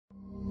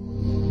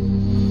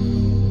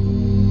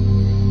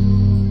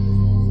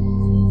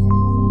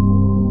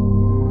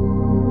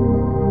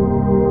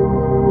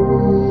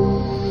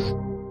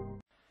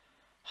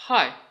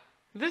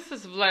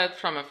Insight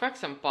from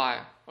FX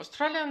Empire.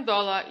 Australian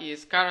dollar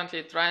is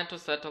currently trying to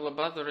settle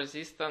above the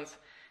resistance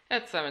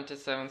at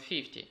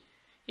 77.50.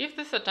 If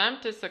this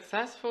attempt is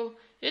successful,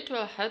 it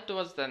will head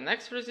towards the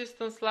next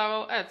resistance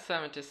level at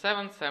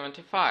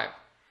 77.75.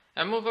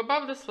 A move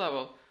above this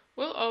level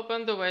will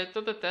open the way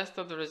to the test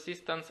of the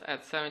resistance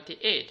at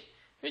 78,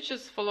 which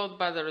is followed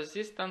by the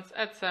resistance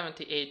at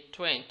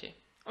 78.20.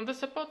 On the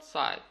support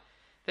side,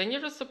 the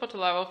nearest support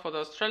level for the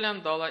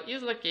Australian dollar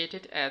is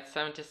located at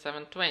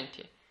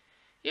 77.20.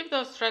 If the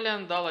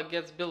Australian dollar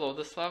gets below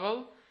this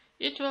level,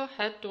 it will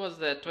head towards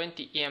the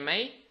 20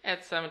 EMA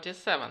at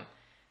 77.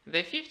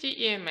 The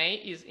 50 EMA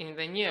is in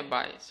the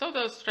nearby, so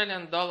the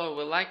Australian dollar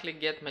will likely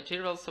get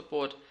material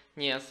support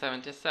near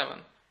 77.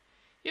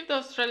 If the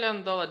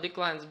Australian dollar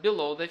declines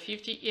below the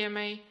 50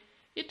 EMA,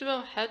 it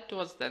will head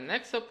towards the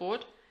next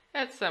support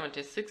at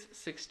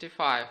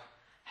 76.65.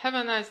 Have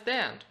a nice day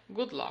and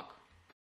good luck!